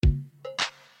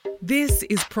This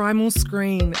is Primal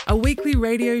Screen, a weekly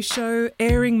radio show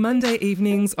airing Monday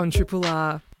evenings on Triple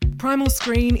R. Primal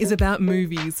Screen is about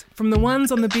movies, from the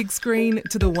ones on the big screen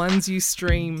to the ones you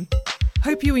stream.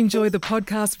 Hope you enjoy the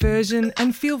podcast version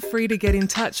and feel free to get in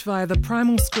touch via the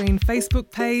Primal Screen Facebook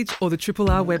page or the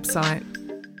Triple R website.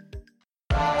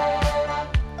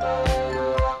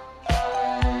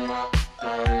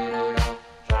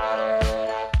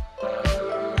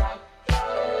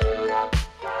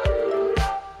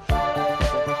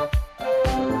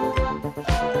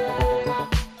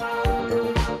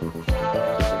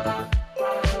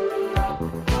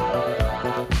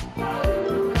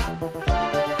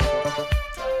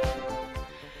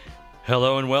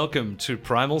 Hello and welcome to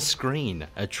Primal Screen,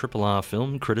 a Triple R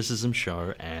film criticism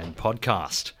show and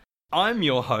podcast. I'm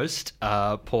your host,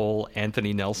 Paul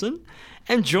Anthony Nelson,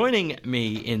 and joining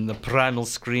me in the Primal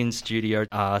Screen studio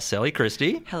are Sally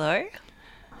Christie. Hello.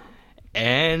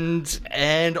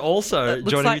 And also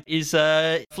joining me is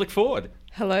Flick Ford.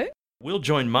 Hello. We'll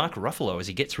join Mark Ruffalo as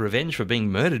he gets revenge for being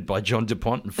murdered by John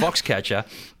DuPont and Foxcatcher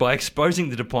by exposing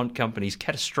the DuPont company's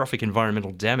catastrophic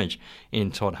environmental damage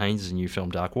in Todd Haynes' new film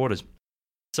Dark Waters.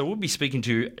 So we'll be speaking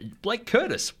to Blake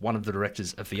Curtis, one of the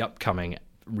directors of the upcoming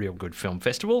Real Good Film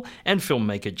Festival, and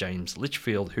filmmaker James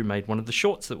Litchfield, who made one of the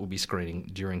shorts that will be screening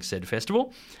during said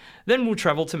festival. Then we'll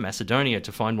travel to Macedonia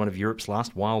to find one of Europe's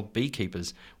last wild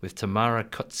beekeepers with Tamara,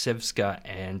 Kotevska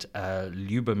and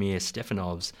Ljubomir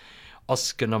Stefanov's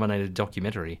Oscar-nominated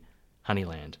documentary,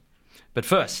 HONEYLAND. But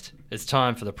first, it's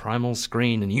time for the Primal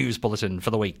Screen News Bulletin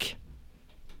for the week.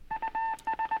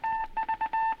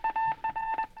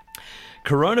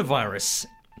 Coronavirus,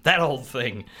 that old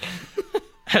thing,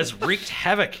 has wreaked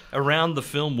havoc around the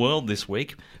film world this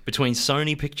week between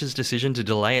Sony Pictures' decision to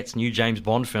delay its new James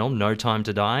Bond film, No Time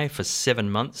to Die, for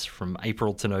 7 months from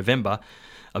April to November,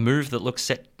 a move that looks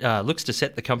to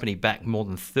set the company back more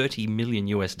than $30 million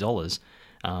US.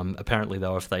 Apparently,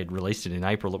 though, if they'd released it in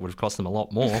April, it would have cost them a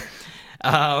lot more.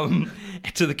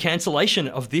 To the cancellation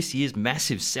of this year's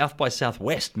massive South by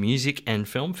Southwest Music and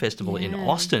Film Festival in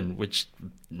Austin, which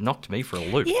knocked me for a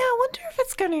loop. Yeah, I wonder if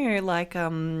it's going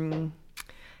to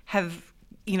have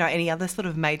any other sort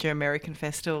of major American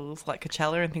festivals like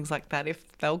Coachella and things like that,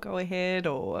 if they'll go ahead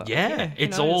or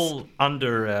it's all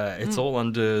under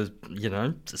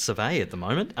survey at the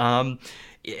moment.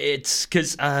 It's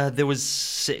because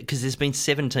there's been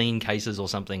 17 cases or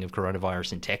something of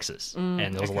coronavirus in Texas, and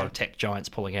there was a lot of tech giants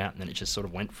pulling out, and then it just sort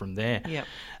of went from there. Yep.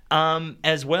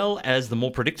 As well as the more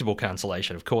predictable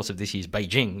cancellation, of course, of this year's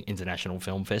Beijing International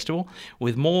Film Festival,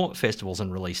 with more festivals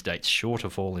and release dates sure to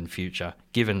fall in future,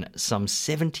 given some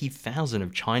 70,000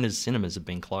 of China's cinemas have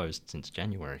been closed since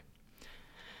January.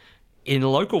 In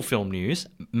local film news,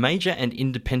 major and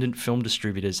independent film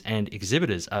distributors and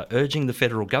exhibitors are urging the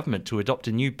federal government to adopt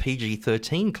a new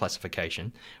PG-13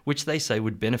 classification, which they say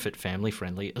would benefit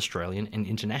family-friendly Australian and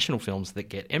international films that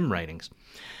get M ratings.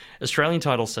 Australian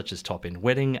titles such as Top End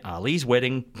Wedding, Ali's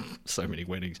Wedding, so many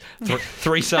weddings,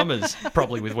 Three Summers,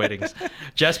 probably with weddings,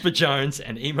 Jasper Jones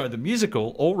and Emo the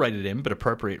Musical, all rated M but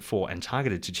appropriate for and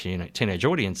targeted to teenage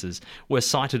audiences, were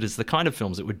cited as the kind of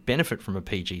films that would benefit from a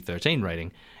PG-13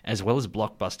 rating, as well as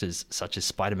blockbusters such as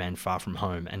Spider-Man Far From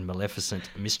Home and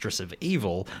Maleficent Mistress of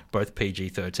Evil, both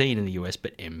PG-13 in the US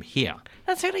but M here.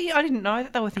 That's really, I didn't know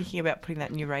that they were thinking about putting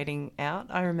that new rating out.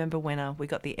 I remember when we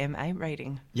got the MA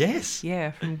rating. Yes.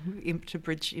 Yeah, to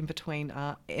bridge in between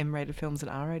M-rated films and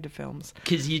R-rated films.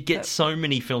 Because you get so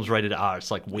many films rated R,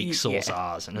 it's like weak sauce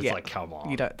R's, and it's like, come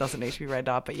on. It doesn't need to be rated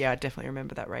R, but yeah, I definitely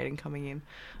remember that rating coming in.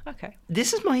 Okay.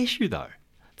 This is my issue, though.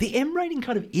 The M rating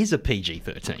kind of is a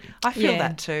PG-13. I feel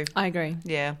that too. I agree.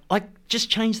 Yeah. Like, just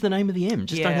change the name of the M.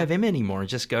 Just don't have M anymore and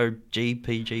just go G,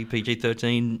 PG,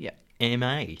 PG-13,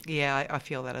 MA. Yeah, I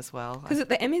feel that as well. Because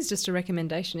the M is just a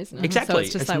recommendation, isn't it? Exactly. So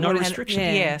it's just no restriction.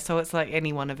 Yeah, so it's like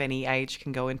anyone of any age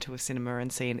can go into a cinema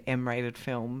and see an M-rated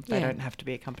film. They don't have to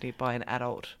be accompanied by an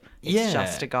adult. It's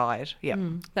just a guide. Yeah.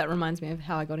 That reminds me of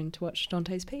how I got in to watch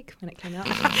Dante's Peak when it came out.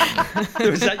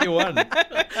 Was that your one?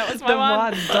 That was my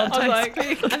one. Dante's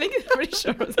Peak. I think I'm pretty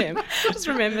sure it was him. I just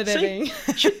remember there being...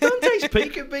 Should Dante's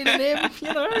Peak have been an M?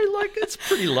 It's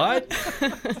pretty light.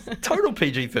 Total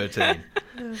PG-13.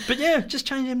 But yeah, just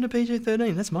change M to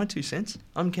PG-13. That's my 2 cents.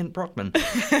 I'm Kent Brockman.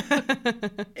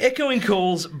 Echoing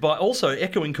calls by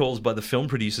the Film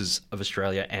Producers of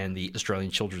Australia and the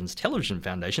Australian Children's Television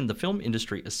Foundation, the Film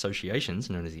Industry Associations,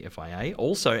 known as the FIA,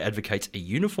 also advocates a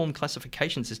uniform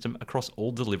classification system across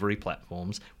all delivery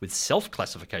platforms with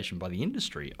self-classification by the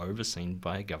industry overseen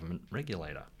by a government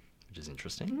regulator, which is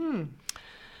interesting.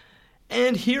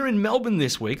 And here in Melbourne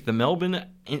this week, the Melbourne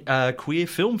Queer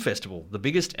Film Festival, the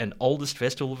biggest and oldest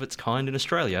festival of its kind in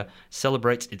Australia,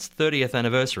 celebrates its 30th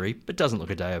anniversary, but doesn't look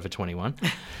a day over 21,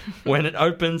 when it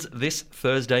opens this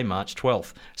Thursday, March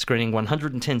 12th, screening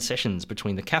 110 sessions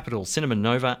between the Capitol, Cinema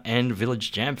Nova and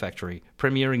Village Jam Factory,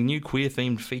 premiering new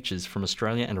queer-themed features from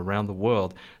Australia and around the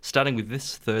world, starting with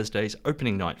this Thursday's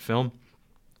opening night film,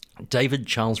 David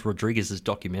Charles Rodriguez's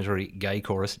documentary Gay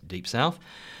Chorus Deep South.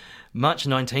 March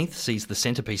 19th sees the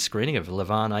centrepiece screening of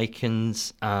Levan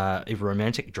Aiken's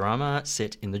romantic drama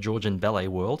set in the Georgian ballet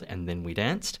world, And Then We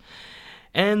Danced.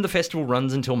 And the festival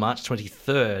runs until March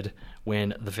 23rd,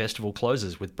 when the festival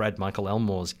closes with Brad Michael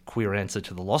Elmore's queer answer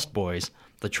to The Lost Boys,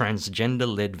 the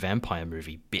transgender-led vampire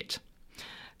movie Bit.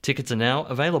 Tickets are now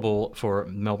available for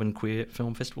Melbourne Queer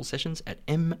Film Festival sessions at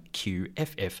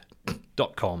mqff.com.au.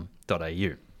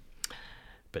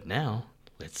 But now,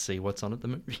 let's see what's on at the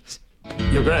movies.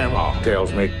 Your grandma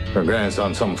tells me her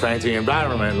grandson's some fancy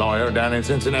environment lawyer down in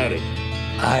Cincinnati.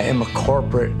 I am a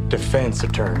corporate defense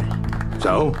attorney.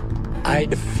 So? I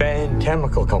defend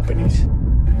chemical companies.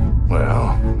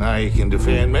 Well, now you can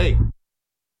defend me.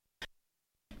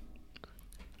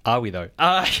 Are we, though?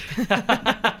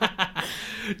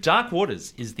 Dark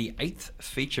Waters is the 8th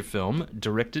feature film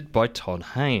directed by Todd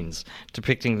Haynes,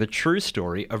 depicting the true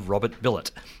story of Robert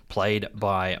Billett, played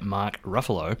by Mark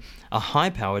Ruffalo, a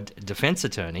high-powered defense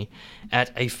attorney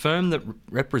at a firm that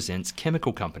represents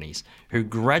chemical companies, who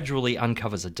gradually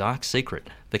uncovers a dark secret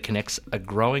that connects a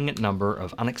growing number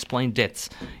of unexplained deaths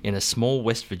in a small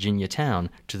West Virginia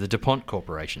town to the DuPont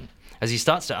Corporation. As he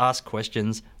starts to ask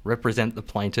questions, represent the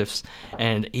plaintiffs,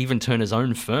 and even turn his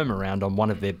own firm around on one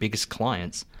of their biggest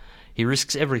clients, he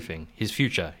risks everything, his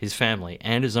future, his family,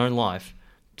 and his own life,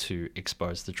 to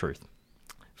expose the truth.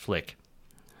 Flick,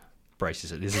 brace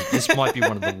yourself. This might be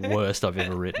one of the worst I've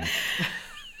ever written.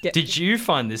 Yep. Did you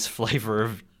find this flavour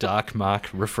of dark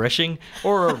mark refreshing,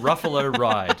 or a Ruffalo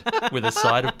ride with a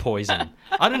side of poison?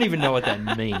 I don't even know what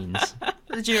that means.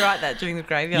 Did you write that during the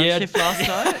graveyard shift last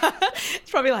night? It's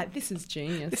probably like, this is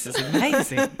genius. This is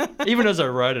amazing. Even as I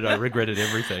wrote it, I regretted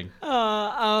everything.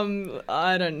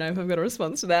 I don't know if I've got a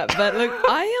response to that. But look,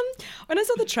 when I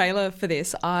saw the trailer for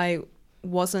this, I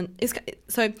wasn't...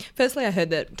 So, firstly, I heard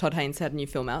that Todd Haynes had a new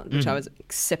film out, which I was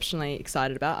exceptionally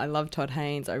excited about. I love Todd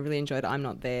Haynes. I really enjoyed I'm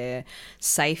Not There.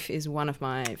 Safe is one of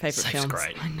my favourite films.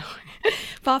 Great. I know.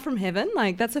 Far From Heaven,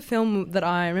 like, that's a film that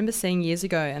I remember seeing years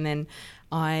ago, and then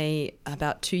I,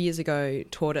 about 2 years ago,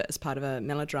 taught it as part of a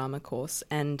melodrama course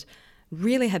and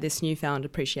really had this newfound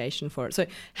appreciation for it. So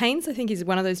Haynes, I think, is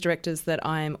one of those directors that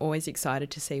I'm always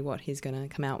excited to see what he's going to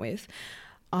come out with.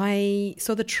 I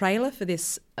saw the trailer for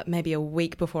this maybe a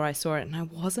week before I saw it, and I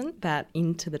wasn't that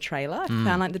into the trailer. I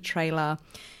found like the trailer,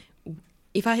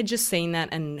 if I had just seen that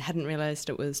and hadn't realised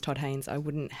it was Todd Haynes, I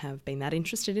wouldn't have been that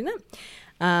interested in it.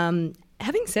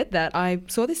 Having said that, I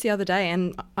saw this the other day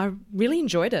and I really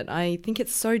enjoyed it. I think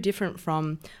it's so different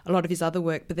from a lot of his other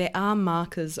work, but there are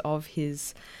markers of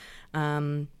his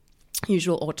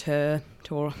usual auteur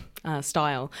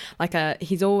style. Like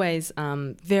he's always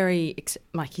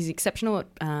he's exceptional at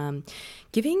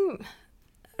giving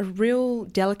a real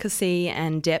delicacy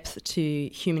and depth to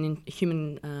human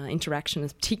interaction,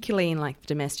 particularly in like the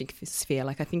domestic sphere.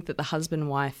 Like I think that the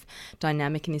husband-wife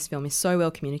dynamic in this film is so well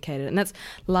communicated, and that's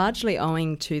largely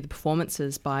owing to the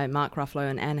performances by Mark Ruffalo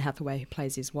and Anne Hathaway, who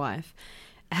plays his wife.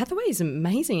 Hathaway is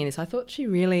amazing in this. I thought she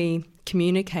really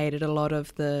communicated a lot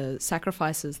of the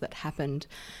sacrifices that happened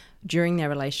during their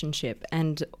relationship,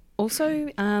 and also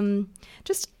I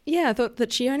thought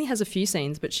that she only has a few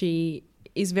scenes, but she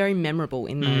is very memorable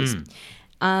in those.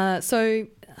 So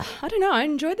I don't know. I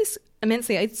enjoyed this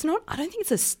immensely. I don't think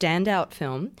it's a standout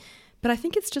film, but I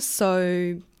think it's just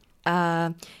so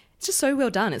well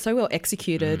done. It's so well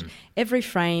executed. Every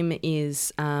frame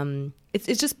is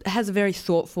it just has a very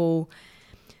thoughtful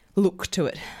look to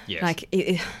it. Yes. Like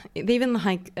even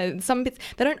like some bits,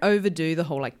 they don't overdo the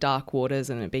whole like dark waters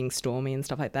and it being stormy and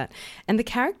stuff like that. And the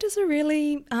characters are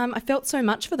really, I felt so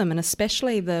much for them, and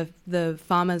especially the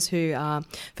farmers who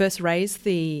first raised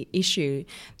the issue.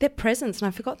 Their presence, and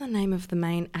I forgot the name of the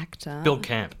main actor. Bill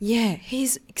Camp. Yeah,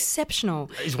 he's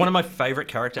exceptional. He's one of my favourite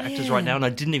character actors right now, and I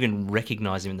didn't even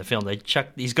recognise him in the film.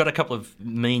 He's got a couple of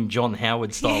mean John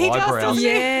Howard style eyebrows,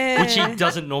 which he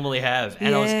doesn't normally have.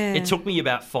 And it took me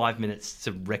about 5 minutes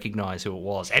to recognise who it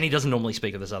was, and he doesn't normally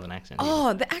speak with a southern accent.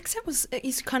 Oh, the accent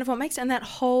is kind of what makes it, and that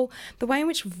whole, the way in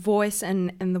which voice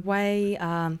and the way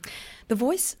the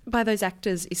voice by those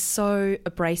actors is so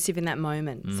abrasive in that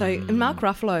moment. So, and Mark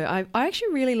Ruffalo, I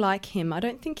actually really like him. I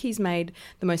don't think he's made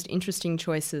the most interesting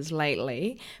choices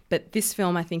lately, but this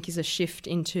film I think is a shift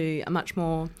into a much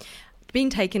more being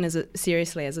taken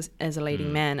seriously as a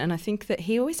leading man. And I think that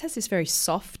he always has this very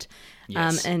soft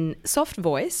and soft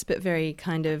voice, but very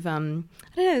kind of I don't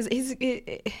know.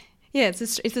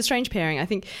 It's a strange pairing. I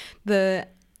think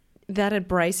that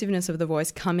abrasiveness of the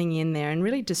voice coming in there and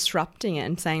really disrupting it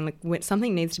and saying like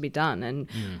something needs to be done,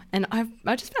 and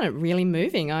I just found it really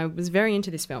moving. I was very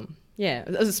into this film. Yeah,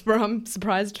 I'm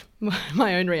surprised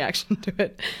my own reaction to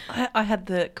it. I had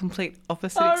the complete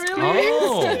opposite experience.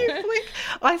 Oh.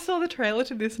 I saw the trailer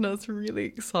to this and I was really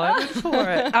excited for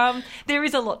it. There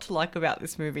is a lot to like about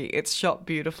this movie. It's shot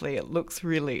beautifully. It looks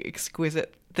really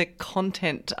exquisite. The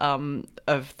content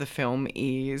of the film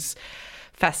is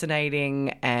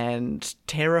fascinating and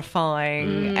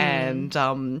terrifying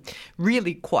and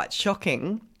really quite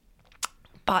shocking.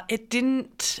 But it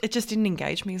just didn't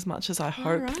engage me as much as I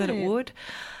hoped that it would.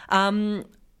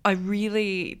 I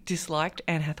really disliked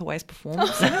Anne Hathaway's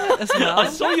performance in it as well. I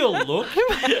saw your look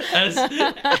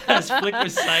as Flick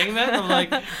was saying that. I'm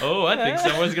like, I think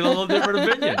someone's got a little different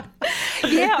opinion.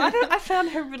 Yeah, I found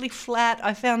her really flat.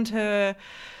 I found her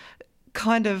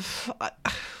kind of,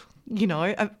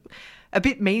 a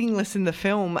bit meaningless in the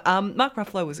film. Mark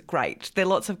Ruffalo was great. There are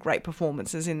lots of great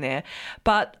performances in there.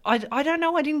 But I don't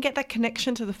know, I didn't get that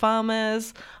connection to the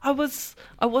farmers. I wasn't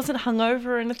hungover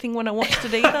or anything when I watched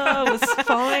it either. I was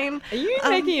fine. Are you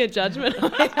making a judgment?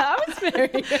 I was very...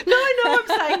 No, I'm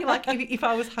saying like if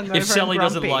I was hungover If Sally and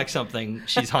doesn't grumpy, like something,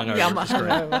 she's hungover. yeah, I'm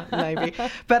hungover, maybe.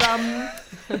 But I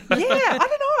don't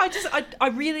know. I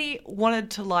really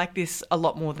wanted to like this a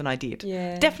lot more than I did.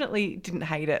 Yeah. Definitely didn't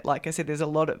hate it. Like I said, there's a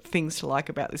lot of things to like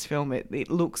about this film. It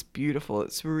looks beautiful.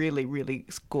 It's really, really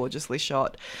gorgeously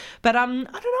shot. But I don't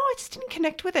know. I just didn't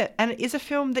connect with it. And it is a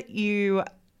film that you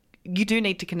do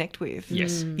need to connect with.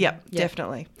 Yes. Yep,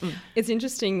 definitely. It's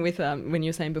interesting with when you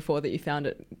were saying before that you found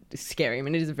it scary. I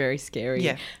mean, it is a very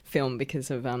scary film because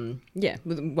of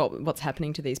what's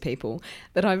happening to these people.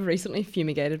 That I've recently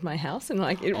fumigated my house and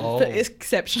it's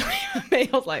exceptionally for me.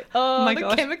 I was like, my the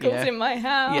gosh. chemicals in my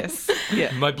house. Yes.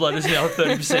 Yeah. My blood is now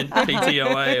 30%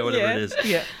 PTOA or whatever it is.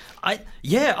 Yeah.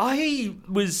 I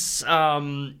was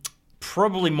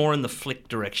probably more in the Flick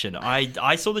direction.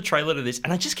 I saw the trailer to this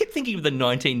and I just kept thinking of the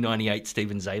 1998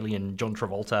 Steven Zalian, John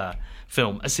Travolta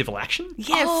film, A Civil Action.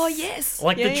 Yes. Oh, yes.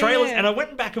 Like the trailers, and I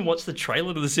went back and watched the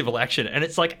trailer to the Civil Action, and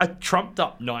it's like a trumped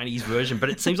up 90s version, but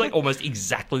it seems like almost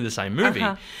exactly the same movie.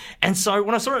 And so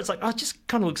when I saw it, it's like, it just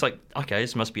kind of looks like, okay,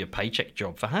 this must be a paycheck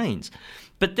job for Haynes.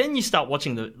 But then you start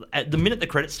watching the minute the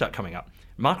credits start coming up,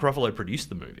 Mark Ruffalo produced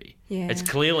the movie. Yeah. It's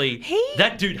clearly,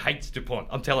 that dude hates DuPont,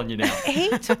 I'm telling you now. He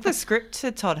took the script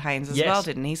to Todd Haynes as well,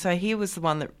 didn't he? So he was the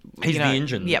one that... He's the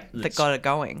engine. Yep, that got it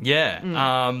going. Yeah.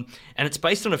 And it's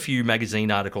based on a few magazine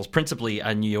articles, principally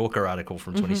a New Yorker article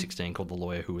from 2016 called The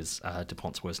Lawyer Who Was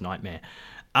DuPont's Worst Nightmare.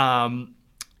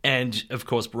 And, of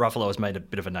course, Ruffalo has made a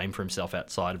bit of a name for himself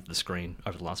outside of the screen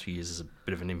over the last few years as a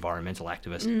bit of an environmental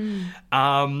activist.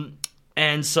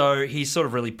 And so he sort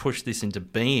of really pushed this into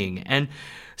being. And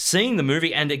seeing the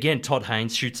movie, and again, Todd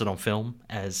Haynes shoots it on film,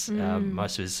 as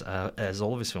most of his, as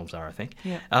all of his films are, I think.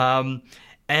 Yeah.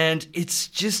 And it's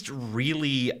just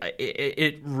really,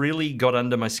 it really got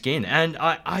under my skin. And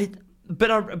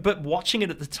but watching it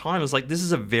at the time, I was like, this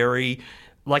is a very,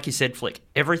 like you said, Flick,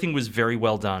 everything was very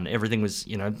well done. Everything was,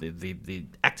 the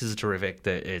actors are terrific.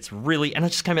 It's really, and I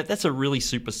just came out, that's a really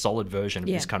super solid version of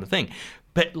this kind of thing.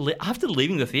 But after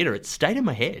leaving the theatre, it stayed in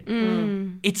my head.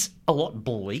 It's a lot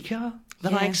bleaker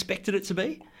than I expected it to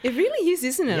be. It really is,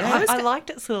 isn't it? Yeah. I liked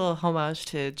its little homage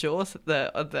to Jaws at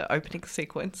the opening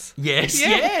sequence. Yes.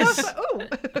 I was like,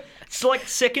 ooh. It's like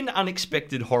second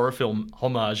unexpected horror film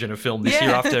homage in a film this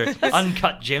year after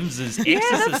Uncut Gems'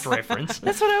 Exorcist reference.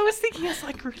 That's what I was thinking. I was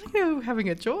like, really? We're having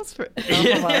a Jaws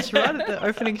homage right at the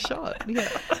opening shot. Yeah.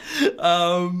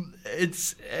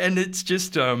 It's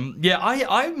just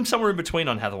I'm somewhere in between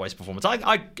on Hathaway's performance.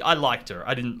 I liked her.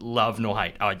 I didn't love nor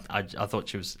hate. I thought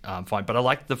she was fine, but I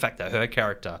liked the fact that her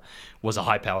character was a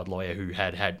high-powered lawyer who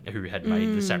had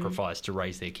made the sacrifice to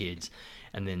raise their kids,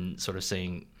 and then sort of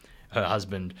seeing her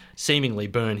husband seemingly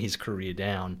burn his career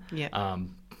down. Yeah.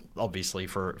 Obviously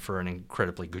for an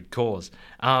incredibly good cause.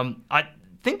 I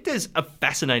think there's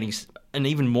an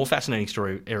even more fascinating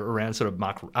story around sort of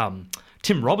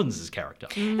Tim Robbins' character.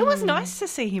 It was nice to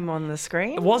see him on the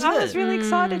screen. Wasn't it? I was really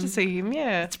excited to see him,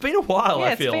 yeah. It's been a while,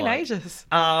 I feel like. it's been ages.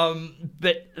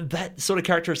 But that sort of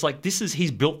character is like,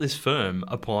 he's built this firm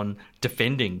upon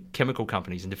defending chemical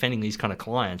companies and defending these kind of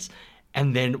clients.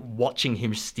 and then watching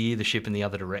him steer the ship in the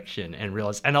other direction and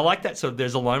realize. And I like that sort of.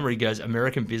 There's a line where he goes,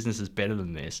 "American business is better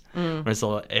than this,"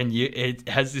 it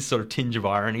has this sort of tinge of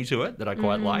irony to it that I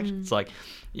quite liked. It's like,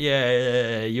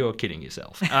 yeah, you're kidding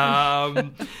yourself. I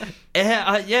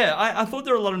thought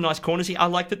there were a lot of nice corners here. I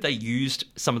like that they used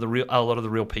a lot of the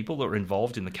real people that were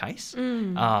involved in the case.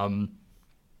 And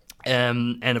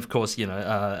of course,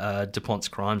 DuPont's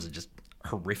crimes are just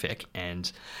horrific,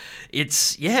 and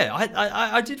it's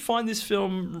I did find this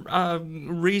film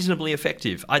reasonably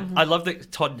effective. I love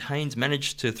that Todd Haynes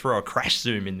managed to throw a crash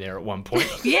zoom in there at one point.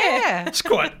 Yeah, it's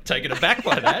quite taken aback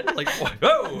by that. Like,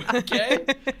 whoa, okay.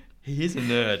 He is a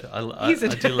nerd. I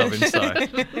do love him so.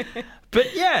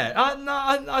 But yeah,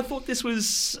 I thought this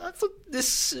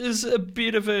is a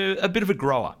bit of a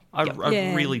grower. I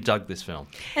really dug this film.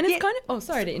 And it's kind of. Oh,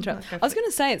 sorry to interrupt. I was going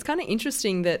to say it's kind of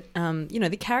interesting that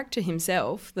the character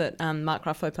himself that Mark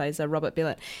Ruffalo plays, Robert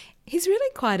Billett. He's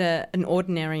really quite an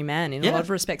ordinary man in a lot of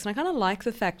respects, and I kind of like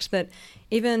the fact that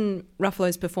even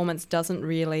Ruffalo's performance doesn't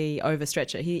really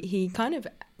overstretch it. He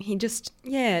just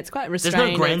it's quite restrained.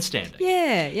 There's no grandstanding.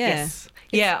 Yes.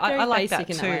 I like that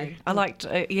too. I liked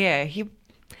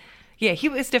he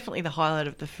was definitely the highlight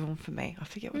of the film for me. I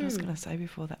forget what I was going to say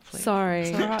before that, Flick.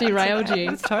 Sorry, derailed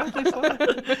you. It's totally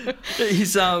fine.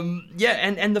 He's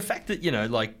and the fact that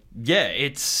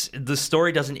it's the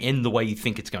story doesn't end the way you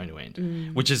think it's going to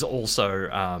end, which is also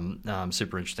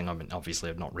super interesting. I mean,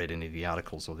 obviously, I've not read any of the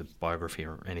articles or the biography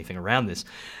or anything around this,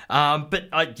 but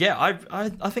I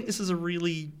think this is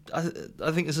I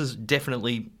think this is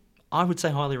definitely, I would say,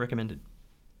 highly recommended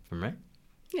from me.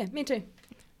 Yeah, me too.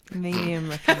 Medium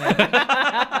recommended.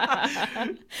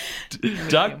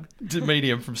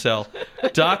 Medium from Cell.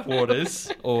 Dark Waters,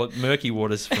 or Murky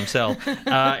Waters from Cell,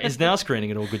 is now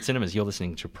screening at all good cinemas. You're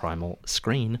listening to Primal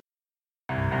Screen.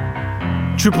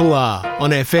 Triple R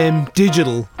on FM,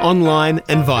 digital, online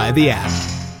and via the app.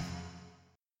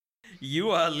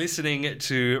 You are listening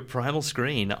to Primal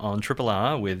Screen on Triple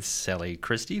R with Sally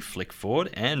Christie, Flick Ford,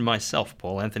 and myself,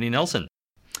 Paul Anthony Nelson.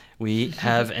 We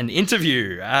have an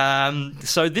interview.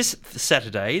 So this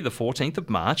Saturday, the 14th of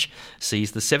March,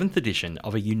 sees the 7th edition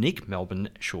of a unique Melbourne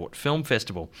short film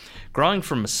festival. Growing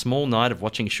from a small night of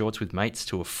watching shorts with mates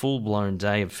to a full-blown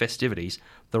day of festivities,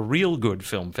 the Real Good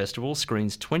Film Festival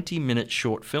screens 20-minute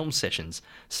short film sessions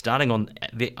starting on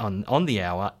the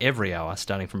hour, every hour,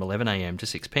 starting from 11 a.m. to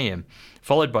 6 p.m,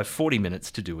 followed by 40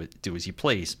 minutes to do as you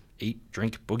please. Eat,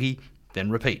 drink, boogie, then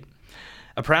repeat.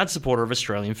 A proud supporter of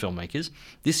Australian filmmakers,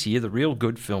 this year the Real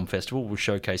Good Film Festival will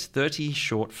showcase 30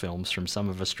 short films from some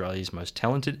of Australia's most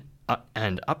talented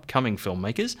and upcoming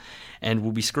filmmakers, and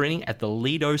will be screening at the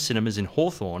Lido Cinemas in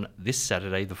Hawthorn this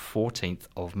Saturday, the 14th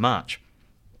of March.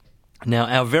 Now,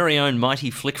 our very own mighty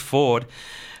Flick Ford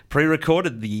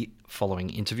pre-recorded the following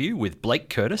interview with Blake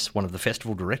Curtis, one of the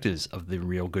festival directors of the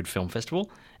Real Good Film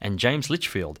Festival, and James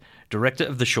Litchfield, director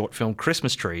of the short film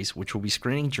Christmas Trees, which will be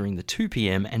screening during the 2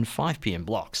 p.m. and 5 p.m.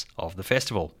 blocks of the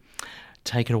festival.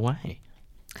 Take it away.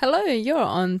 Hello, you're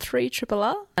on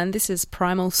 3RRR, and this is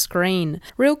Primal Screen.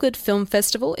 Real Good Film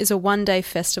Festival is a one-day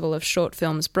festival of short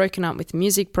films broken up with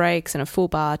music breaks and a full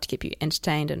bar to keep you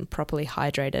entertained and properly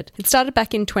hydrated. It started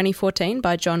back in 2014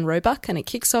 by John Roebuck, and it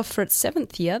kicks off for its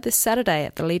 7th year this Saturday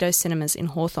at the Lido Cinemas in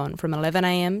Hawthorn from 11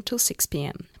 a.m. till 6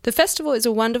 p.m. The festival is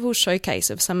a wonderful showcase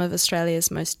of some of Australia's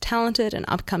most talented and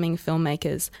upcoming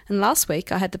filmmakers, and last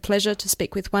week I had the pleasure to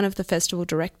speak with one of the festival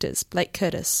directors, Blake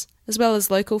Curtis, as well as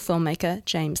local filmmaker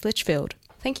James Litchfield.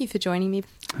 Thank you for joining me.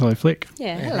 Hello, Flick.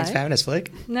 Yeah, hello. Thanks for having us,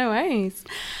 Flick. No worries.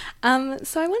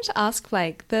 So I wanted to ask,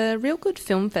 Blake, the Real Good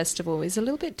Film Festival is a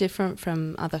little bit different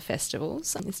from other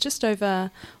festivals. It's just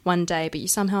over one day, but you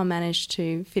somehow managed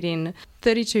to fit in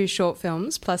 32 short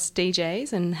films plus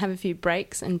DJs and have a few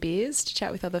breaks and beers to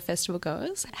chat with other festival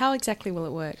goers. How exactly will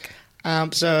it work?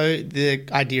 So the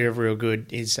idea of Real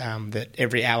Good is that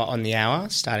every hour on the hour,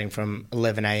 starting from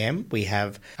 11 a.m, we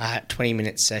have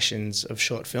 20-minute sessions of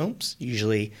short films,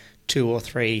 usually 2 or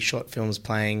 3 short films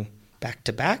playing back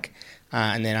to back.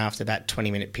 And then after that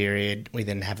 20-minute period, we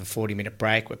then have a 40-minute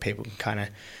break where people can kind of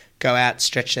go out,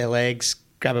 stretch their legs,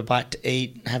 grab a bite to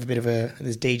eat, have a bit of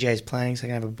there's DJs playing so they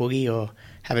can have a boogie or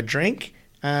have a drink.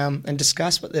 And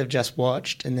discuss what they've just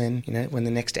watched, and then, when the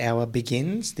next hour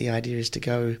begins, the idea is to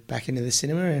go back into the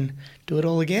cinema and do it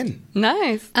all again.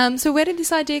 Nice. So where did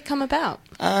this idea come about?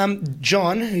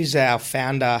 John, who's our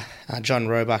founder, John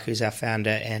Roebuck, who's our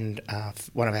founder and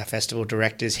one of our festival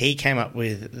directors, he came up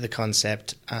with the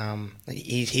concept.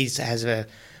 He has a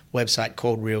website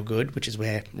called Real Good, which is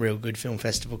where Real Good Film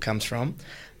Festival comes from.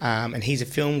 And he's a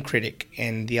film critic,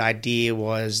 and the idea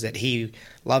was that he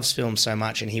loves film so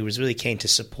much and he was really keen to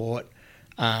support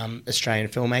Australian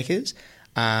filmmakers,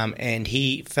 and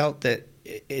he felt that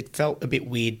it felt a bit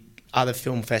weird, other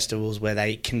film festivals where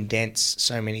they condense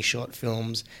so many short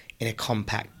films in a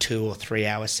compact 2 or 3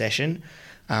 hour session.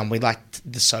 We liked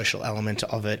the social element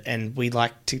of it, and we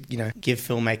like to, give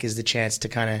filmmakers the chance to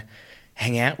kind of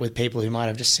hang out with people who might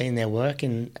have just seen their work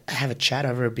and have a chat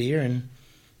over a beer and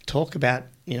talk about,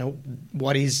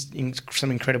 what is some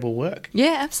incredible work.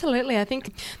 Yeah, absolutely. I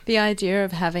think the idea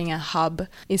of having a hub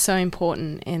is so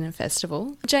important in a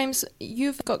festival. James,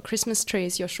 you've got Christmas Tree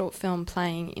as your short film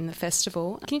playing in the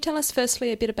festival. Can you tell us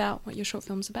firstly a bit about what your short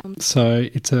film's about? So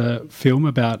it's a film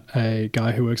about a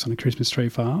guy who works on a Christmas tree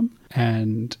farm,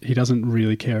 and he doesn't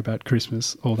really care about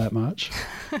Christmas all that much.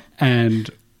 And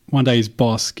one day his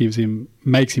boss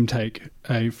makes him take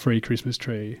a free Christmas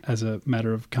tree as a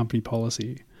matter of company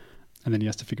policy. And then he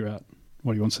has to figure out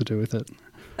what he wants to do with it.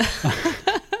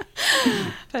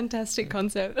 Fantastic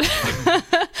concept.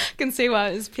 Can see why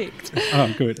it was picked.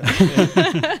 Oh, good.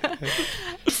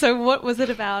 So what was it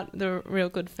about the Real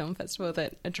Good Film Festival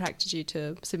that attracted you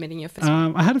to submitting your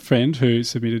film? I had a friend who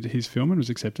submitted his film and was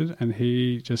accepted, and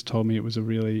he just told me it was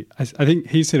I think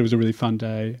he said it was a really fun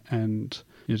day and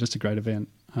just a great event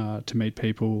to meet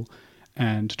people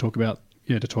and to talk about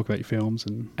your films.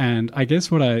 And I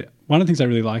guess one of the things I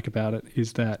really like about it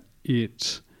is that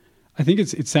it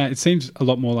seems a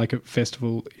lot more like a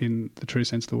festival in the true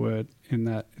sense of the word, in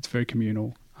that it's very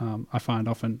communal. I find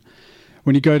often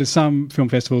when you go to some film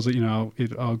festivals,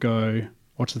 I'll go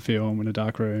watch the film in a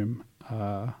dark room,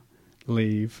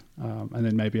 leave, and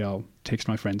then maybe I'll text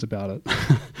my friends about it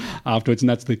afterwards, and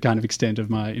that's the kind of extent of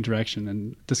my interaction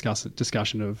and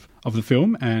discussion of the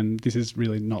film. And this is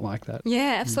really not like that.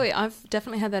 Yeah, absolutely. I've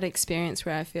definitely had that experience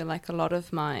where I feel like a lot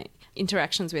of my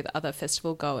interactions with other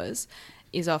festival goers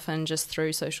is often just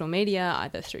through social media,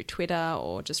 either through Twitter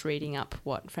or just reading up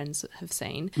what friends have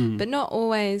seen, but not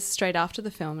always straight after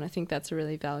the film. And I think that's a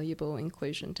really valuable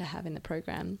inclusion to have in the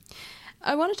program.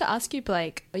 I wanted to ask you,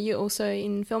 Blake, are you also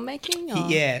in filmmaking?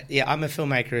 Or? Yeah, I'm a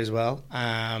filmmaker as well.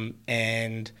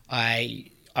 And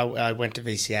I went to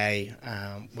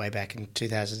VCA way back in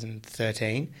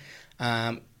 2013.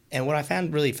 And what I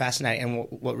found really fascinating and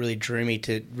what really drew me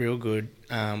to Real Good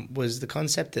was the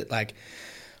concept that, like,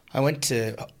 I went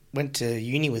to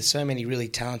uni with so many really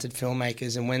talented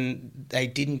filmmakers, and when they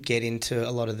didn't get into a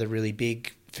lot of the really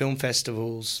big film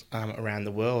festivals around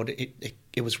the world,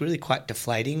 it was really quite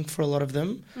deflating for a lot of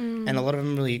them, and a lot of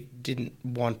them really didn't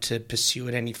want to pursue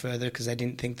it any further because they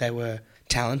didn't think they were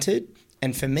talented.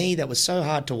 And for me, that was so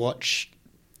hard to watch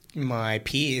my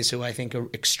peers, who I think are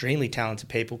extremely talented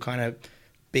people, kind of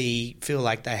feel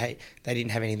like they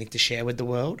didn't have anything to share with the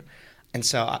world. And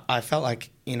so I felt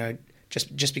like,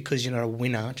 just because you're not a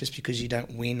winner, just because you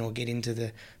don't win or get into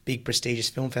the big prestigious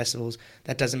film festivals,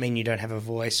 that doesn't mean you don't have a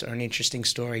voice or an interesting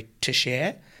story to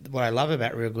share. What I love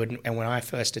about Real Good, and when I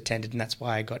first attended, and that's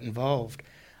why I got involved,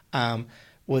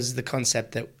 was the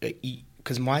concept that,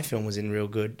 because my film was in Real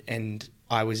Good and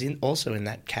I was also in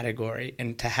that category,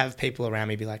 and to have people around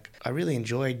me be like, I really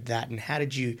enjoyed that, and how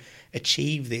did you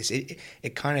achieve this?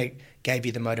 It kind of gave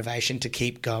you the motivation to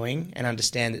keep going and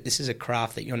understand that this is a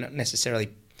craft that you're not necessarily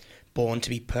born to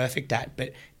be perfect at,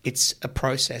 but it's a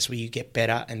process where you get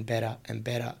better and better and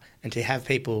better, and to have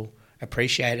people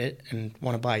appreciate it and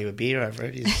want to buy you a beer over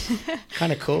it is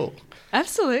kind of cool.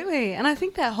 Absolutely. And I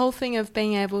think that whole thing of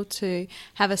being able to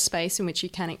have a space in which you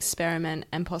can experiment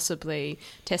and possibly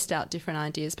test out different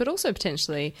ideas, but also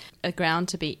potentially a ground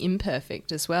to be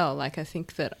imperfect as well. Like, I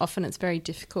think that often it's very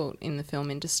difficult in the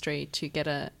film industry to get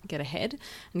ahead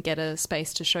and get a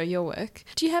space to show your work.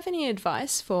 Do you have any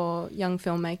advice for young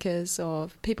filmmakers or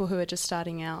people who are just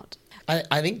starting out?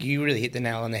 I think you really hit the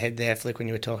nail on the head there, Flick, when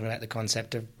you were talking about the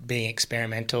concept of being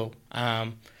experimental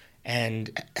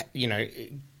and,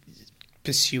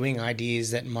 pursuing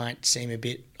ideas that might seem a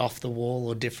bit off the wall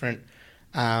or different,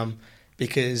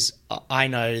 because I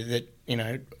know that,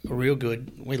 Real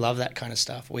Good, we love that kind of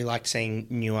stuff. We like seeing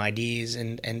new ideas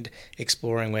and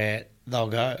exploring where they'll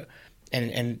go.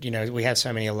 And we have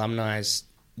so many alumni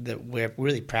that we're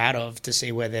really proud of to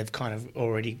see where they've kind of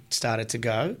already started to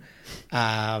go.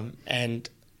 And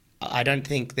I don't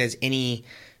think there's any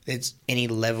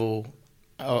level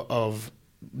of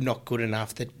not good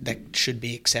enough that should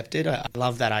be accepted. I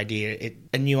love that idea.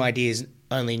 A new idea is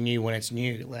only new when it's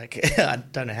new. Like, I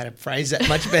don't know how to phrase that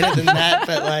much better than that,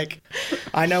 but like,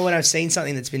 I know when I've seen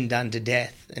something that's been done to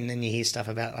death, and then you hear stuff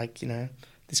about, like,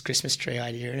 this Christmas tree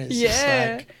idea, and it's just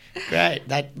like, great,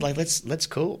 that's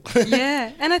cool.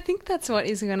 Yeah, and I think that's what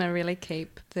is going to really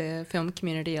keep the film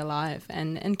community alive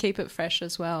and keep it fresh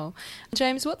as well.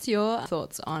 James, what's your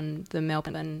thoughts on the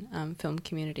Melbourne film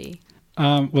community?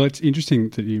 Well, it's interesting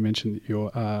that you mentioned that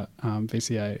you're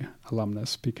VCA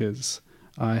alumnus, because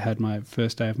I had my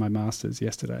first day of my master's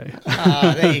yesterday.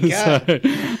 There you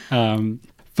go.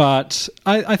 But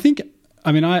I think,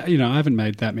 I haven't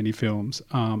made that many films,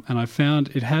 and I found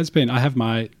it has been. I have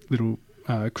my little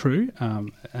crew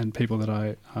and people that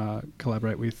I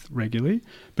collaborate with regularly,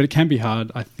 but it can be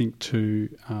hard, I think, to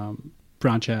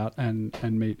branch out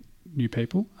and meet new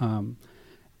people.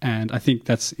 And I think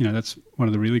that's one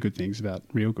of the really good things about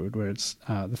Real Good, where it's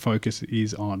the focus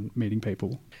is on meeting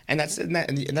people. And that's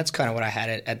kind of what I had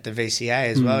at the VCA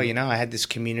as well. I had this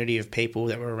community of people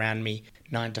that were around me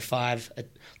 9 to 5,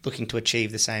 looking to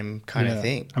achieve the same kind of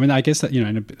thing. I guess that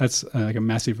that's like a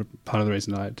massive part of the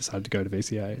reason that I decided to go to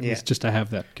VCA. Was just to have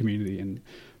that community.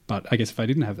 But I guess if I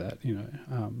didn't have that,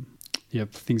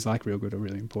 things like Real Good are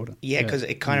really important. Yeah, because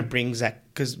it kind of brings that.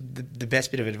 Because the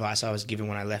best bit of advice I was given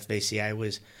when I left VCA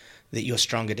was that you're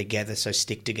stronger together, so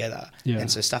stick together. Yeah. And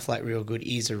so stuff like Real Good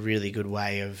is a really good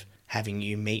way of having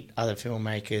you meet other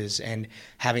filmmakers and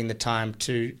having the time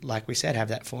to, like we said, have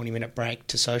that 40-minute break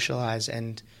to socialise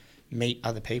and meet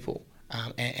other people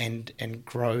and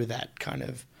grow that kind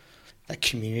of that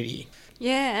community.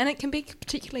 Yeah, and it can be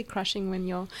particularly crushing when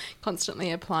you're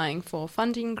constantly applying for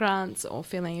funding grants or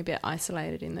feeling a bit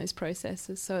isolated in those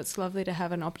processes. So it's lovely to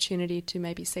have an opportunity to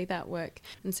maybe see that work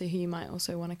and see who you might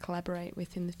also want to collaborate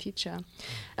with in the future.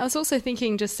 I was also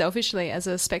thinking, just selfishly as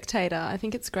a spectator, I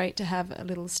think it's great to have a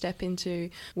little step into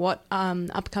what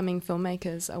upcoming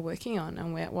filmmakers are working on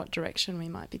and what direction we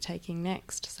might be taking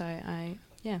next. So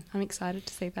I'm excited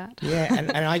to see that. Yeah,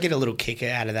 and I get a little kick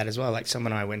out of that as well. Like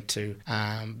someone I went to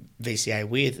VCA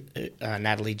with,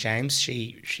 Natalie James,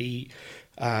 she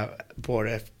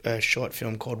brought a short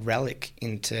film called Relic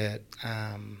into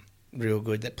Real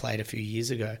Good that played a few years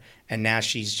ago. And now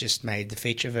she's just made the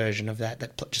feature version of that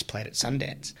just played at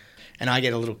Sundance. And I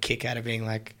get a little kick out of being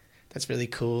like, that's really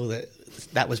cool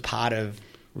that was part of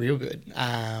Real Good.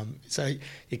 So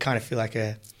you kind of feel like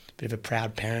a bit of a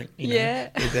proud parent,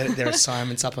 with their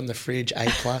assignments up on the fridge, A+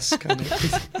 kind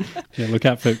of. Yeah, look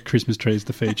out for Christmas Trees,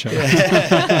 the feature.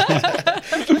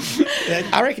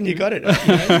 I reckon you got it.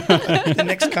 The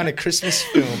next kind of Christmas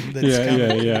film that's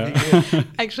coming. Yeah.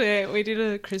 Actually, we did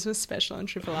a Christmas special on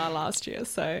Triple R last year,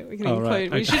 so we can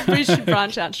include. Right. We should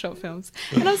branch out short films.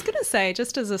 And I was going to say,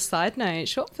 just as a side note,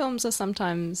 short films are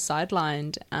sometimes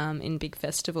sidelined in big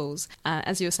festivals,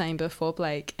 as you were saying before,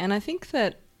 Blake. And I think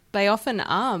that they often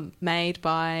are made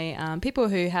by people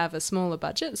who have a smaller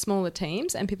budget, smaller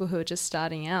teams, and people who are just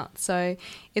starting out. So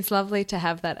it's lovely to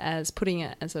have that as putting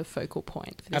it as a focal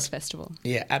point for this festival.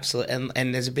 Yeah, absolutely.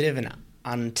 And there's a bit of an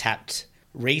untapped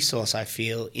resource, I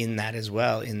feel, in that as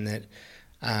well, in that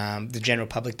the general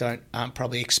public aren't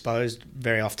probably exposed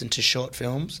very often to short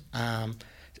films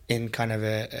in kind of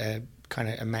a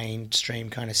mainstream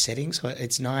kind of setting. So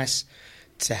it's nice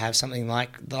to have something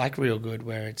like Real Good,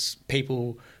 where it's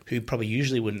people who probably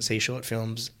usually wouldn't see short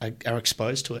films are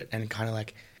exposed to it and kind of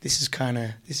like, this is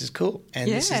cool, and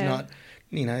this is not,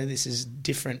 this is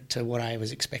different to what I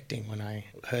was expecting when I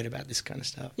heard about this kind of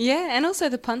stuff. Yeah, and also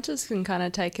the punters can kind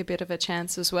of take a bit of a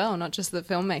chance as well, not just the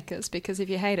filmmakers, because if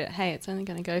you hate it, hey, it's only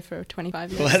going to go for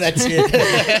 25 minutes. Well, that's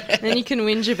it. Then you can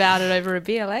whinge about it over a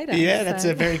beer later. Yeah, that's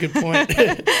a very good point.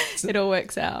 It all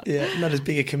works out. Yeah, not as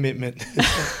big a commitment.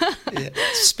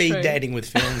 Speed True. Dating with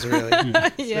films, really.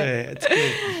 Yeah. So, it's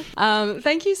good.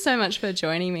 Thank you so much for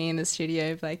joining me in the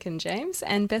studio, Blake and James,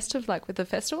 and best of luck with the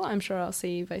festival. I'm sure I'll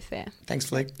see you both there. Thanks,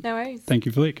 Flick. No worries. Thank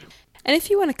you, Flick. And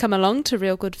if you want to come along to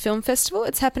Real Good Film Festival,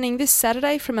 it's happening this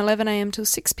Saturday from 11am till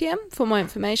 6pm. For more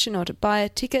information or to buy a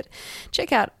ticket,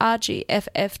 check out rgff.com.au.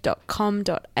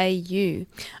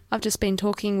 I've just been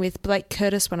talking with Blake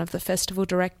Curtis, one of the festival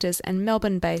directors, and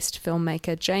Melbourne-based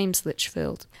filmmaker James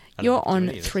Litchfield. You're on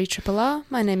 3RRR.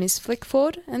 My name is Flick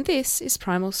Ford, and this is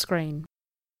Primal Screen.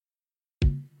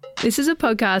 This is a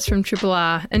podcast from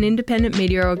RRR, an independent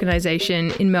media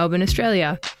organisation in Melbourne,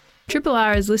 Australia.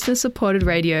 RRR is listener-supported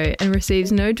radio and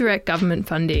receives no direct government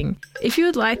funding. If you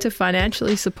would like to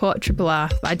financially support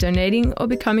RRR by donating or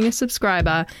becoming a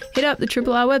subscriber, hit up the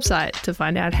RRR website to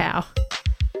find out how.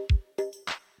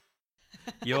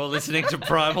 You're listening to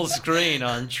Primal Screen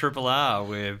on RRR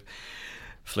with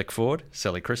Flick Ford,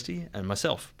 Sally Christie, and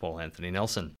myself, Paul Anthony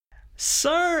Nelson.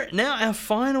 So now our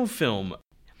final film.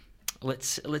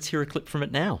 Let's hear a clip from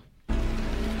it now.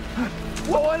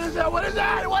 What is that? What is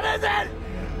that? What is it?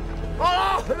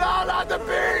 Oh, no, not the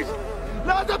bees!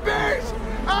 Not the bees!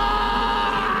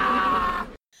 Ah!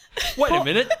 Wait a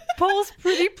minute. Paul's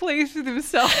pretty pleased with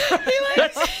himself.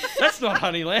 That's not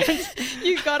Honeyland.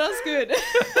 You got us good.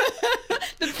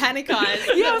 The panic eyes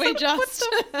that we just...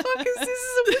 What the fuck is this?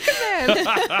 Is a Wicker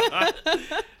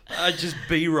Man. I just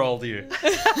B-rolled you.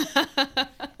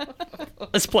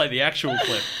 Let's play the actual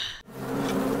clip.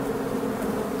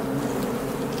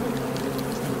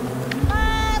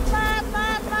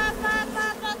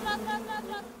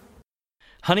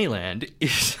 Honeyland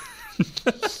is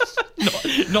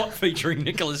not featuring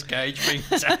Nicolas Cage being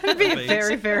attacked. It'd be a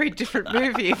very, very different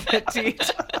movie if it did.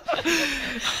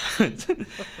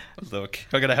 Look,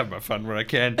 I'm going to have my fun where I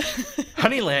can.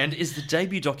 Honeyland is the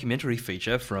debut documentary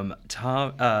feature from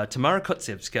Tamara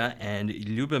Kotevska and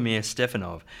Ljubomir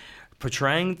Stefanov,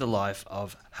 portraying the life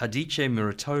of Hadice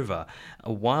Muratova,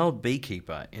 a wild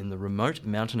beekeeper in the remote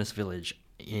mountainous village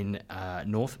in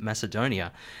North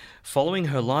Macedonia, following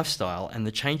her lifestyle and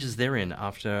the changes therein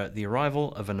after the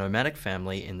arrival of a nomadic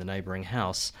family in the neighbouring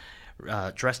house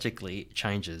drastically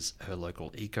changes her local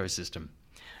ecosystem.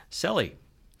 Sally,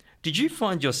 did you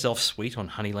find yourself sweet on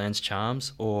Honeyland's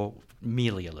charms or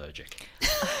merely allergic?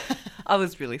 I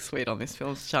was really sweet on this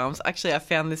film's charms. Actually, I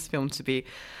found this film to be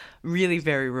really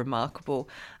very remarkable.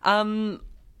 The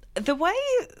way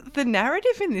the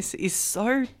narrative in this is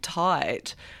so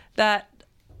tight that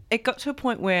it got to a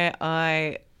point where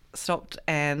I stopped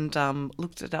and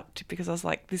looked it up because I was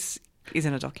like, this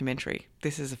isn't a documentary.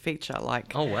 This is a feature.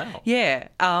 Like, oh, wow. Yeah.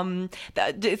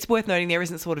 It's worth noting there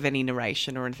isn't sort of any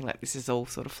narration or anything like this. Is all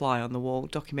sort of fly on the wall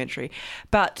documentary.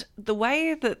 But the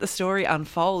way that the story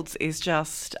unfolds is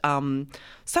just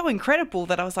so incredible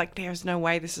that I was like, there's no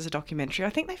way this is a documentary. I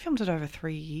think they filmed it over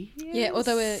 3 years. Yeah, or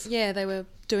they were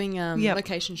doing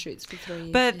location shoots for 3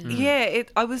 years. But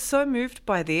I was so moved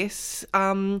by this.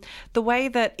 The way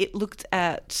that it looked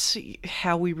at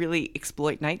how we really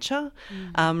exploit nature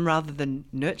rather than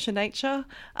nurture nature.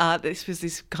 This was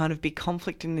this kind of big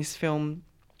conflict in this film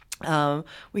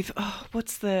with,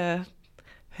 what's her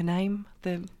name?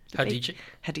 Hadice.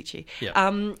 Hadice.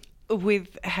 Yeah.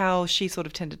 With how she sort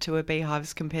of tended to her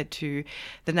beehives compared to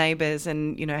the neighbours,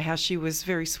 and, you know, how she was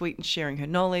very sweet in sharing her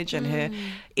knowledge and her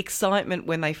excitement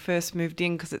when they first moved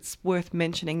in, because it's worth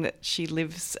mentioning that she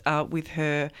lives with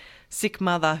her sick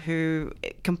mother who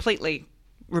completely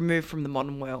removed from the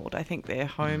modern world. I think their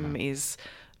home is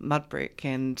mud brick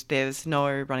and there's no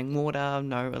running water,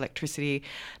 no electricity,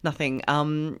 nothing.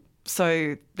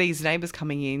 So these neighbours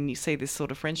coming in, you see this sort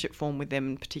of friendship form with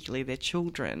them, particularly their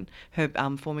children, her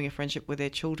forming a friendship with their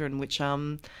children, which,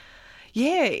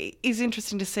 is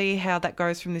interesting to see how that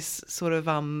goes from this sort of,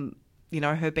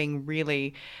 her being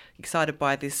really excited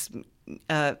by this,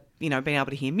 being able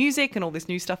to hear music and all this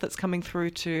new stuff that's coming through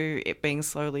to it being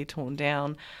slowly torn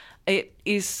down. It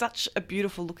is such a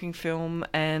beautiful looking film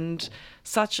and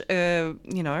such a,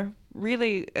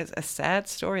 really a sad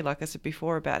story, like I said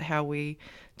before, about how we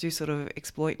do sort of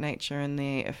exploit nature and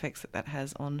the effects that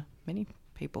has on many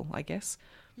people, I guess.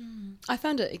 I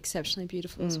found it exceptionally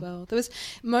beautiful as well. There was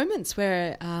moments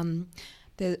where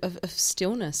of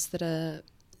stillness that are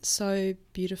so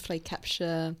beautifully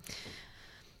capture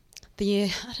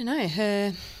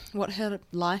what her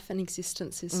life and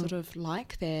existence is sort of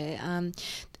like there.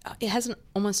 It has an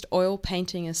almost oil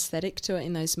painting aesthetic to it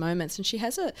in those moments, and she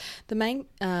has the main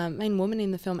woman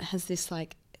in the film has this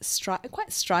like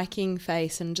quite striking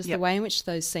face, and just the way in which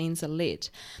those scenes are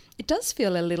lit, it does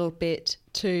feel a little bit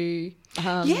too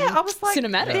I was like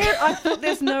cinematic. I thought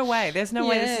there's no way this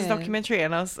is a documentary,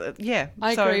 and I was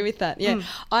I agree with that.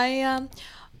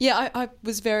 I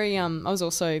was very. I was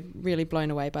also really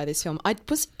blown away by this film. I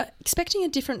was expecting a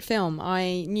different film.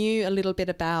 I knew a little bit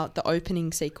about the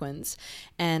opening sequence,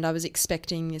 and I was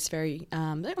expecting this very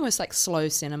almost like slow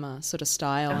cinema sort of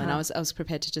style. And I was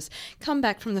prepared to just come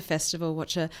back from the festival,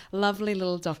 watch a lovely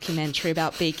little documentary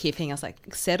about beekeeping. I was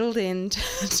like settled in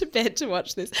to bed to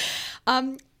watch this.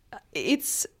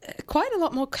 It's quite a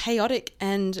lot more chaotic,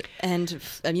 and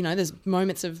there's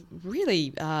moments of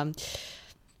really.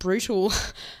 Brutal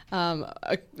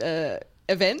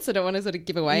events. I don't want to sort of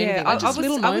give away anything. I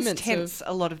was tense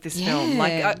a lot of this film.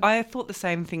 Like I thought the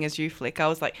same thing as you, Flick. I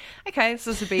was like, okay, this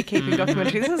is a beekeeping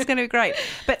documentary. This is going to be great.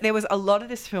 But there was a lot of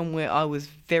this film where I was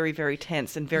very, very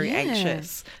tense and very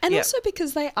anxious. And also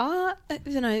because they are,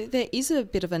 there is a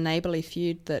bit of a neighbourly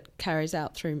feud that carries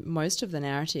out through most of the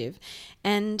narrative.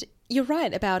 And you're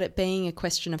right about it being a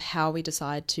question of how we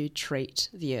decide to treat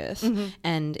the earth,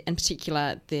 and in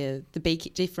particular the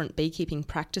different beekeeping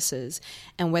practices,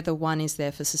 and whether one is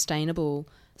there for sustainable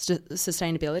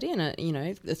sustainability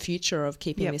and the future of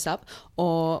keeping this up,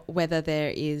 or whether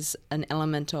there is an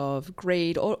element of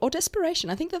greed or desperation.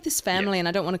 I think that this family, and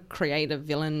I don't want to create a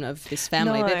villain of this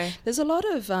family, but there's a lot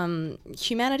of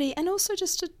humanity and also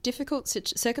just difficult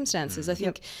circumstances. I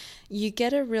think you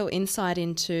get a real insight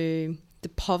into the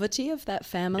poverty of that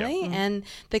family and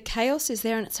the chaos is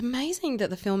there, and it's amazing that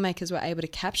the filmmakers were able to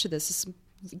capture this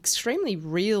extremely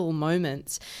real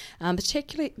moments,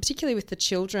 particularly with the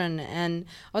children. And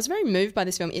I was very moved by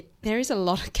this film. There is a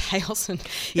lot of chaos, and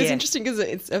it's interesting because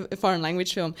it's a foreign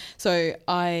language film, so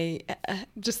I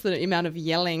just the amount of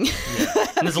yelling.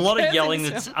 And there's a lot of yelling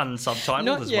that's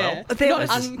unsubtitled as well. Not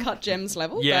uncut gems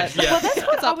level. Yeah, but well, that's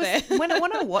what's up there.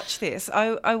 When I watched this,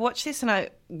 I watched this and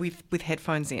with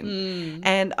headphones in,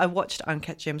 and I watched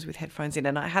Uncut Gems with headphones in,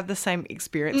 and I had the same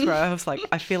experience where I was like,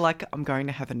 I feel like I'm going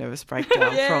to have a nervous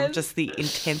breakdown from just the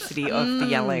intensity of the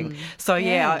yelling. So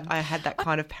I had that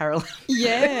kind of parallel.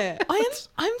 Yeah,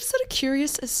 I'm sort of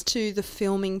curious as to the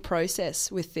filming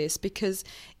process with this, because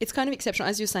it's kind of exceptional,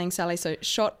 as you're saying, Sally. So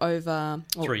shot over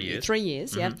 3 years. 3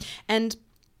 years, and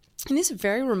in this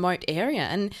very remote area,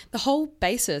 and the whole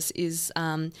basis is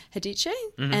Hadice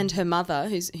and her mother,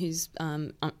 who's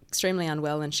extremely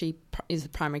unwell, and she is the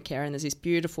primary carer. And there's these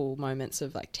beautiful moments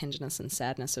of like tenderness and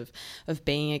sadness of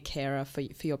being a carer for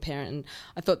your parent, and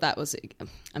I thought that was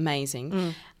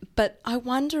amazing. But I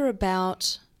wonder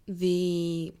about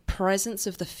the presence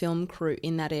of the film crew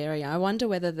in that area. I wonder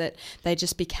whether that they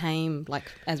just became,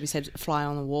 like, as we said, fly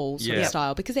on the wall sort of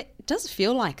style, because it does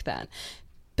feel like that.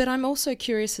 But I'm also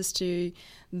curious as to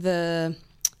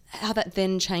how that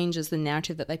then changes the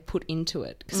narrative that they put into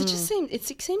it, because it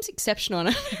seems exceptional.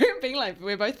 And being like,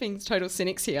 we're both being total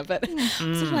cynics here, but sort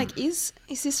of like, is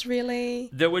this really?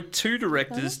 There were two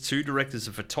directors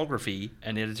of photography,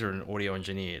 an editor, and an audio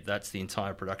engineer. That's the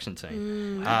entire production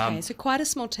team. Okay, so quite a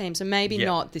small team. So maybe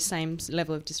not the same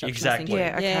level of disruption. Exactly.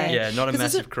 Not a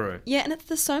massive crew. Yeah, and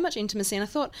there's so much intimacy, and I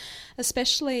thought,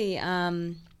 especially.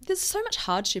 There's so much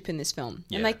hardship in this film,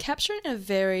 and they capture it in a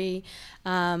very,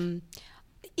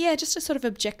 just a sort of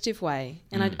objective way.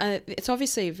 And it's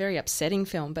obviously a very upsetting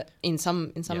film, but in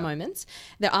some moments,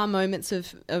 there are moments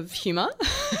of humour.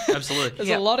 Absolutely, there's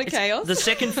a lot of chaos. The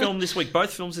second film this week,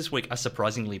 both films this week, are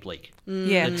surprisingly bleak.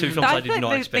 The two films I did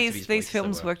not expect to be bleak. These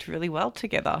films worked really well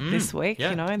together this week. Yeah.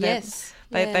 You know,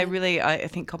 they really, I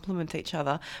think, complement each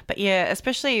other. But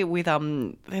especially with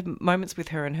moments with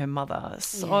her and her mother,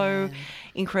 so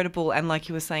incredible. And like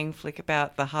you were saying, Flick,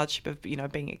 about the hardship of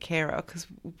being a carer, because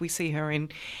we see her in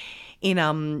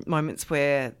moments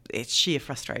where it's sheer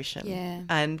frustration,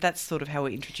 and that's sort of how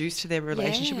we're introduced to their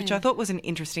relationship, which I thought was an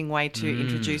interesting way to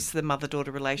introduce the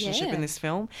mother-daughter relationship in this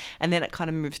film, and then it kind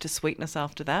of moves to sweetness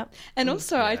after that. And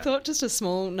also, I thought just a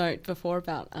small note before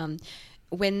about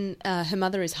when her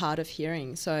mother is hard of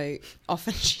hearing, so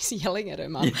often she's yelling at her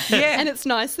mum. And it's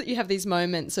nice that you have these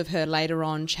moments of her later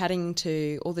on chatting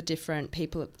to all the different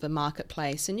people at the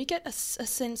marketplace, and you get a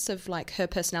sense of like her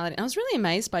personality. And I was really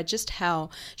amazed by just how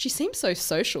she seems so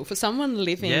social for someone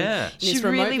living in this she's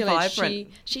remote really village. Vibrant.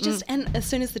 She just, and as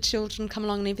soon as the children come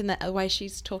along, and even the way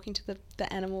she's talking to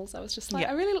the animals, I was just like,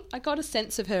 I got a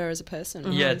sense of her as a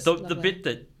person. Yeah, the bit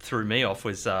that threw me off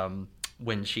was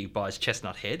when she buys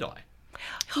chestnut hair dye.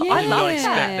 I did not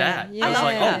expect that. I was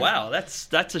like, oh wow,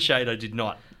 that's a shade I did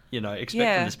not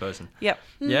expect from this person.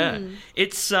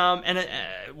 It's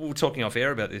we were talking off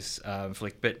air about this,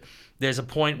 Flick, but there's a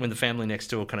point when the family next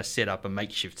door kind of set up a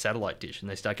makeshift satellite dish, and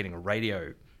they start getting a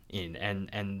radio in,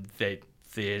 and they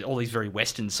all these very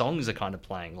Western songs are kind of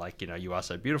playing, like You Are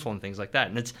So Beautiful and things like that.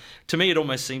 And it's, to me, it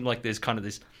almost seemed like there's kind of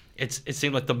this. It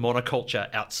seemed like the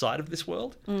monoculture outside of this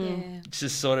world. It's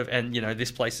just sort of, and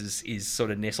this place is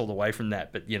sort of nestled away from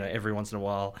that. But every once in a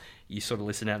while, you sort of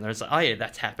listen out there, and it's like, oh yeah,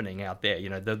 that's happening out there.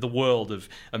 The world of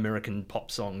American pop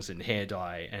songs and hair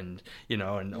dye, and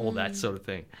and all that sort of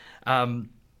thing. That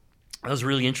was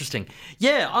really interesting.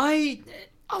 Yeah, it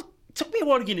took me a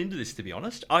while to get into this, to be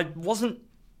honest. I wasn't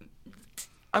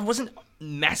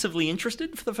massively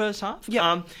interested for the first half.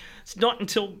 It's not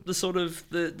until the sort of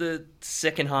the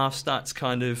second half starts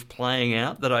kind of playing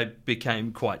out that I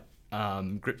became quite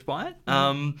gripped by it.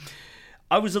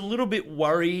 I was a little bit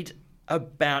worried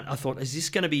about, I thought, is this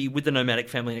going to be, with the nomadic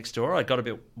family next door, I got a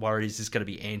bit worried, is this going to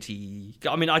be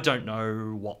I mean, I don't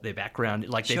know what their background,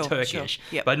 like they're Turkish,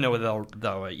 but I didn't know whether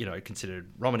they were considered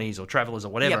Romanis or travellers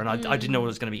or whatever, and I didn't know it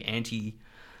was going to be anti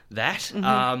that.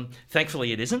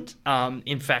 Thankfully it isn't.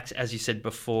 In fact, as you said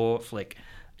before, Flick,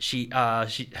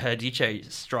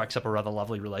 Hadice strikes up a rather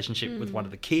lovely relationship with one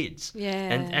of the kids,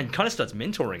 and kind of starts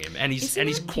mentoring him, and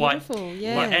he's quite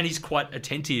and he's quite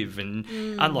attentive, and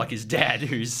unlike his dad,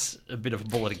 who's a bit of a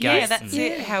bull at a gate. Yeah, that's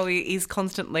it. How he is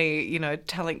constantly,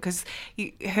 telling, because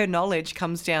her knowledge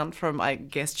comes down from, I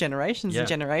guess, generations and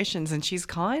generations, and she's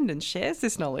kind and shares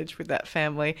this knowledge with that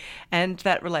family, and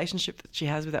that relationship that she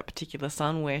has with that particular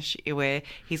son, where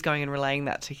he's going and relaying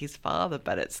that to his father,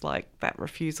 but it's like that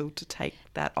refusal to take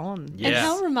that on. Yeah. And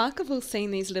how remarkable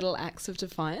seeing these little acts of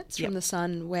defiance from the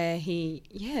son, where he's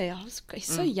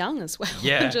so young as well.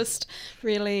 Yeah. Just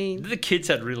really... The kids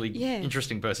had really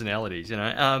interesting personalities,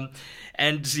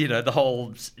 and, the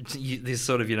whole, this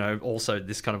sort of, also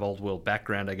this kind of old world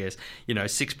background, I guess,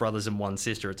 6 brothers and 1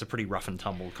 sister. It's a pretty rough and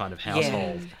tumble kind of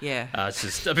household. Yeah. It's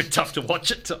just a bit tough to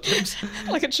watch at times.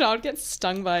 Like a child gets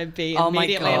stung by a bee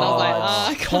immediately, and I was like,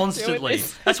 I can't constantly. do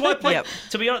this. That's why I played,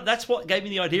 to be honest, that's what gave me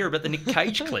the idea about the Nick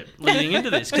Cage clip leading into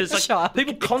this, because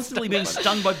people constantly being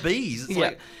stung by bees. It's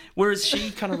like, whereas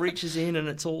she kind of reaches in and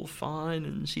it's all fine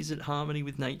and she's at harmony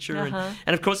with nature.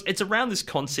 And of course, it's around this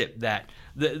concept that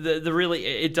the really,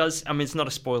 it does, I mean, it's not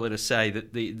a spoiler to say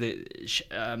that the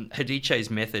Hadice's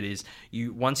method is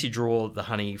once you draw the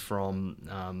honey from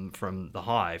the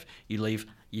hive,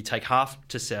 you take half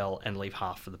to sell and leave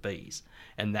half for the bees.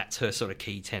 And that's her sort of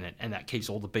key tenet. And that keeps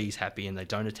all the bees happy, and they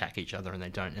don't attack each other, and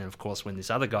of course, when this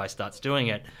other guy starts doing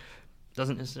it,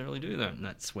 doesn't necessarily do that. And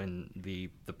that's when the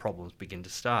problems begin to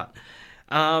start.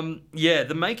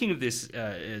 The making of this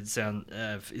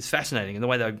is fascinating. And the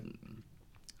way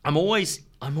I'm always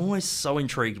so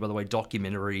intrigued by the way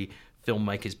documentary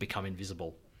filmmakers become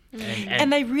invisible.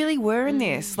 And they really were in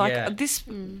this.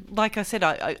 Like I said,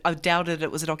 I doubted it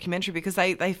was a documentary because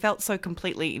they felt so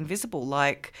completely invisible.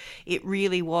 Like it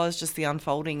really was just the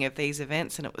unfolding of these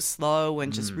events, and it was slow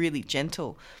and just really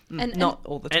gentle, and not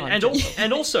all the time.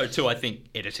 And also too, I think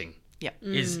editing. Yeah,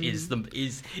 is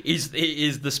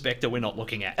the spectre we're not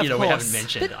looking at. We haven't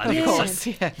mentioned. I think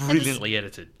it's brilliantly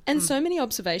edited. And so many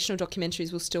observational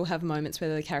documentaries will still have moments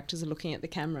where the characters are looking at the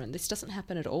camera, and this doesn't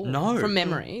happen at all. No, from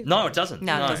memory. No, it doesn't.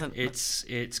 No, it doesn't.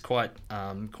 It's quite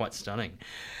stunning.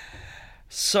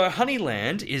 So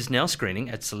Honeyland is now screening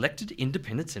at selected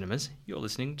independent cinemas. You're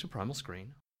listening to Primal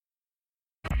Screen.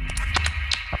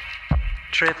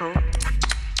 Triple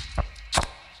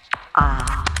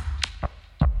R.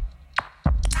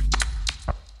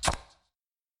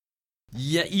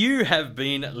 Yeah, you have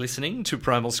been listening to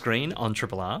Primal Screen on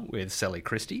Triple R with Sally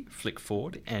Christie, Flick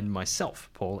Ford, and myself,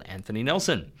 Paul Anthony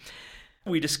Nelson.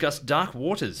 We discussed Dark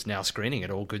Waters, now screening at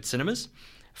all good cinemas.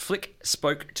 Flick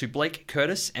spoke to Blake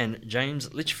Curtis and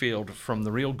James Litchfield from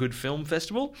the Real Good Film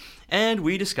Festival, and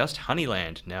we discussed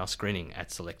Honeyland, now screening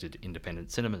at selected independent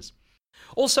cinemas.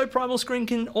 Also, Primal Screen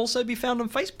can also be found on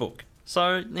Facebook,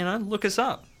 so, look us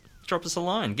up. Drop us a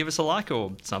line, give us a like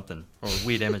or something, or a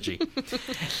weird emoji.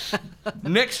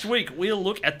 Next week, we'll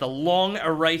look at the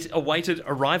long-awaited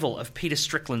arrival of Peter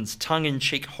Strickland's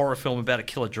tongue-in-cheek horror film about a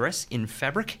killer dress in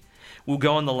fabric. We'll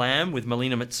go on the lam with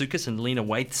Melina Matsoukas and Lena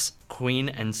Waith's Queen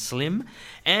and Slim.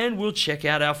 And we'll check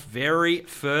out our very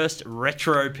first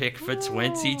retro pick for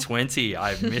 2020.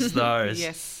 I've missed those.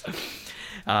 Yes.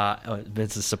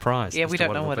 It's a surprise. Yeah, we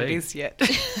don't know what it is yet.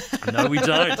 No, we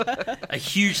don't. A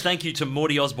huge thank you to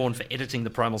Morty Osborne for editing the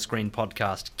Primal Screen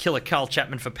podcast, Killer Carl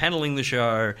Chapman for panelling the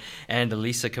show, and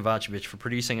Elisa Kovacevic for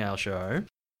producing our show.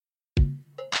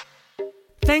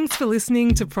 Thanks for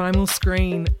listening to Primal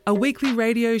Screen, a weekly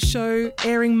radio show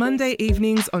airing Monday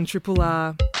evenings on Triple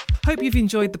R. Hope you've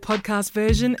enjoyed the podcast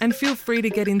version, and feel free to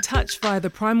get in touch via the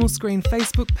Primal Screen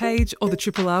Facebook page or the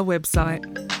Triple R website.